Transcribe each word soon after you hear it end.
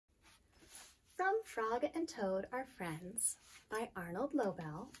Frog and Toad Are Friends by Arnold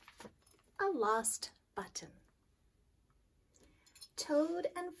Lobel. A Lost Button. Toad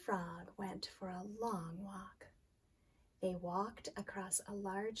and Frog went for a long walk. They walked across a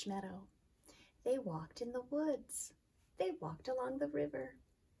large meadow. They walked in the woods. They walked along the river.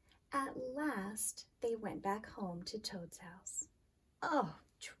 At last, they went back home to Toad's house. "Oh,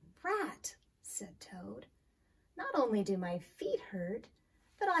 drat," said Toad. "Not only do my feet hurt,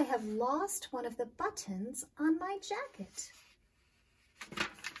 but I have lost one of the buttons on my jacket."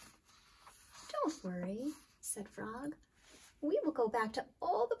 "Don't worry," said Frog. "We will go back to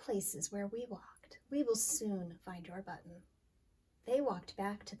all the places where we walked. We will soon find your button." They walked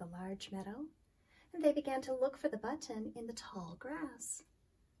back to the large meadow, and they began to look for the button in the tall grass.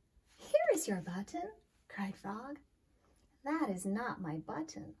 "Here is your button," cried Frog. "That is not my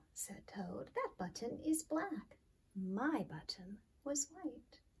button," said Toad. "That button is black. My button was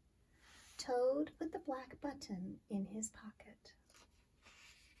white." Toad put the black button in his pocket.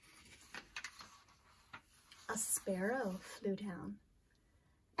 A sparrow flew down.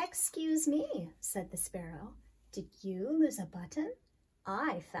 "Excuse me," said the sparrow. "Did you lose a button?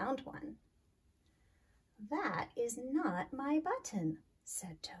 I found one." "That is not my button,"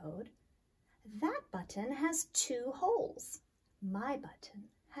 said Toad. "That button has 2 holes. My button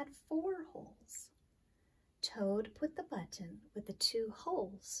had 4 holes." Toad put the button with the 2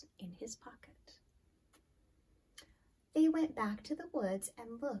 holes in his pocket. They went back to the woods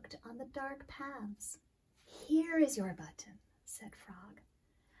and looked on the dark paths. "Here is your button," said Frog.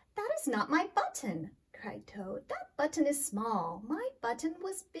 "That is not my button," cried Toad. "That button is small. My button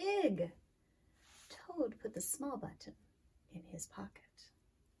was big." Toad put the small button in his pocket.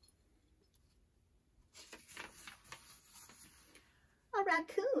 A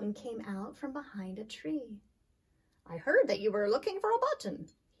raccoon came out from behind a tree. "I heard that you were looking for a button,"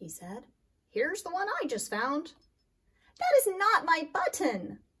 he said. "Here's the one I just found." "That is not my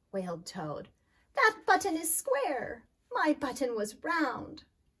button," wailed Toad. "That button is square. My button was round."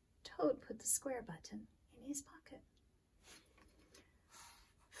 Toad put the square button in his pocket.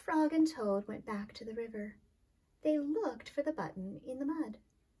 Frog and Toad went back to the river. They looked for the button in the mud.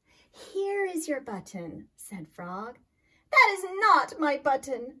 "Here is your button," said Frog. "That is not my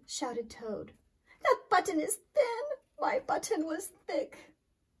button," shouted Toad. "That button is thin. My button was thick."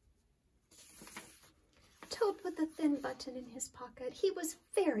 Toad put the thin button in his pocket. He was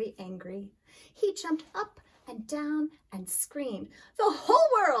very angry. He jumped up and down and screamed, "The whole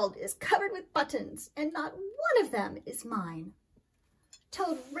world is covered with buttons, and not one of them is mine."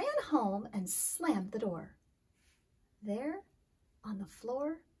 Toad ran home and slammed the door. There, on the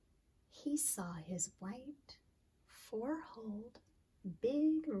floor, he saw his white, 4-holed,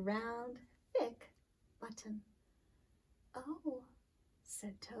 big, round, thick button. "Oh,"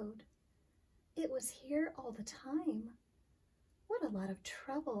 said Toad, "it was here all the time. What a lot of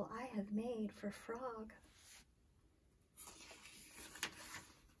trouble I have made for Frog."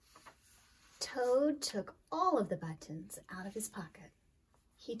 Toad took all of the buttons out of his pocket.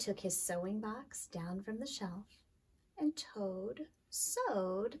 He took his sewing box down from the shelf, and Toad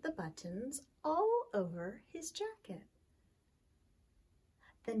sewed the buttons all over his jacket.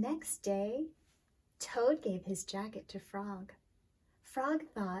 The next day, Toad gave his jacket to Frog. Frog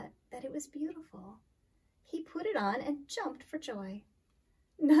thought that it was beautiful. He put it on and jumped for joy.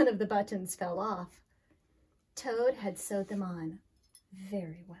 None of the buttons fell off. Toad had sewed them on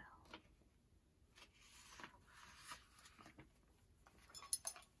very well.